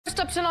First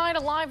up tonight, a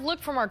live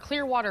look from our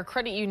Clearwater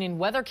Credit Union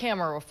weather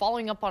camera. We're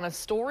following up on a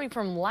story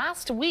from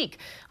last week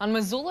on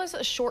Missoula's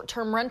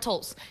short-term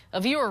rentals. A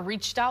viewer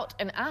reached out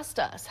and asked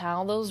us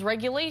how those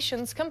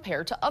regulations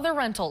compare to other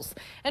rentals.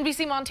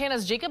 NBC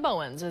Montana's Jacob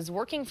Owens is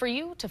working for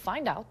you to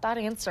find out that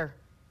answer.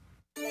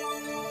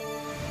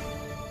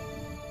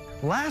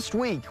 Last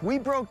week, we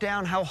broke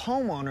down how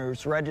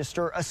homeowners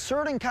register a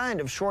certain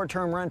kind of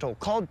short-term rental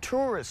called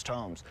tourist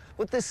homes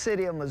with the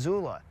city of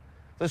Missoula.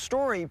 The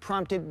story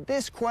prompted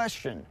this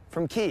question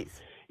from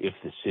Keith. If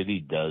the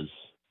city does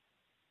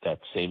that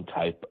same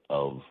type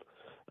of,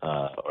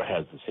 or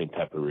has the same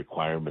type of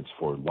requirements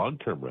for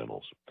long-term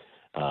rentals,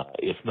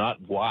 if not,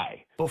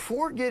 why?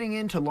 Before getting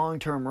into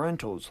long-term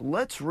rentals,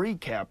 let's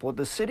recap what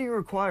the city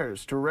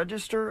requires to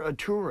register a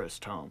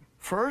tourist home.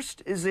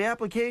 First is the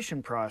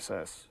application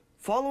process.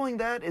 Following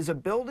that is a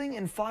building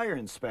and fire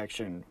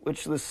inspection,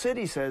 which the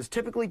city says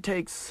typically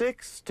takes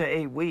 6 to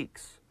 8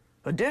 weeks.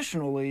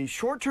 Additionally,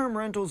 short-term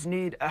rentals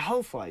need a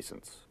health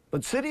license.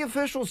 But city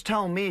officials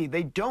tell me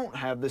they don't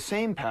have the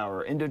same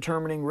power in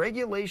determining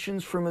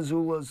regulations for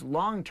Missoula's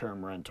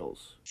long-term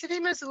rentals. City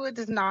of Missoula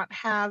does not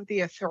have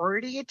the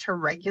authority to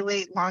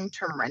regulate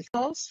long-term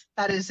rentals.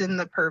 That is in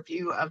the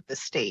purview of the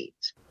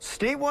state.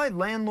 Statewide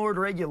landlord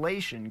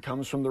regulation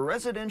comes from the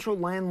Residential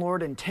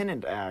Landlord and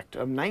Tenant Act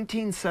of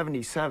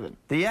 1977.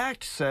 The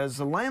act says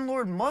the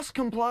landlord must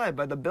comply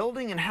by the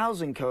building and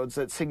housing codes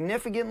that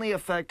significantly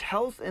affect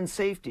health and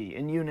safety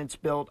in units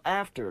built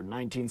after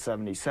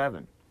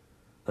 1977.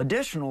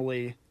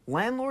 Additionally,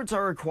 landlords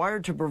are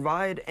required to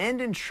provide and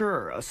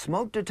ensure a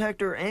smoke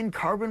detector and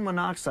carbon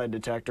monoxide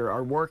detector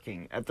are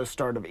working at the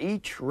start of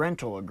each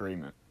rental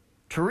agreement.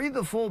 To read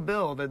the full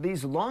bill that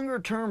these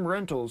longer-term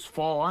rentals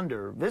fall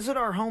under, visit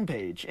our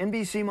homepage,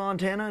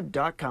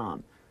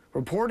 NBCMontana.com.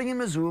 Reporting in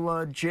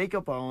Missoula,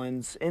 Jacob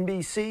Owens,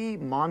 NBC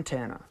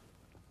Montana.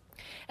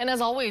 And as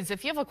always,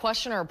 if you have a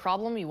question or a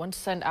problem you want to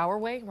send our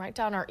way, write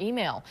down our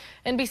email,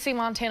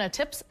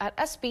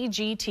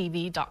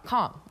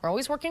 NBCMontanaTips@sbgtv.com. We're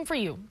always working for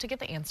you to get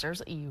the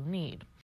answers you need.